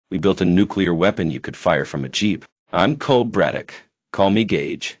We built a nuclear weapon you could fire from a jeep. I'm Cole Braddock. Call me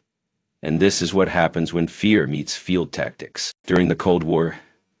Gage. And this is what happens when fear meets field tactics. During the Cold War,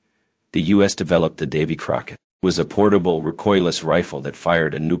 the U.S. developed the Davy Crockett. It was a portable, recoilless rifle that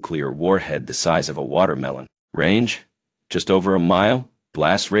fired a nuclear warhead the size of a watermelon. Range? Just over a mile.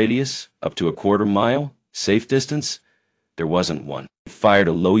 Blast radius? Up to a quarter mile. Safe distance? There wasn't one. It fired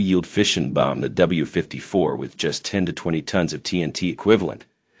a low-yield fission bomb, the W-54, with just 10 to 20 tons of TNT equivalent,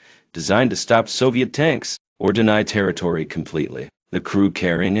 designed to stop Soviet tanks or deny territory completely. The crew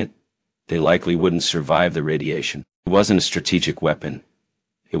carrying it, they likely wouldn't survive the radiation. It wasn't a strategic weapon.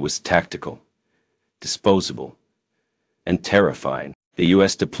 It was tactical, disposable, and terrifying. The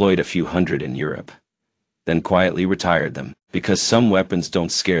U.S. deployed a few hundred in Europe, then quietly retired them, because some weapons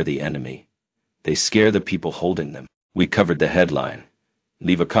don't scare the enemy. They scare the people holding them. We covered the headline.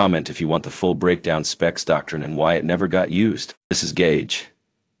 Leave a comment if you want the full breakdown, specs, doctrine, and why it never got used. This is Gage,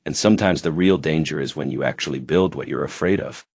 and sometimes the real danger is when you actually build what you're afraid of.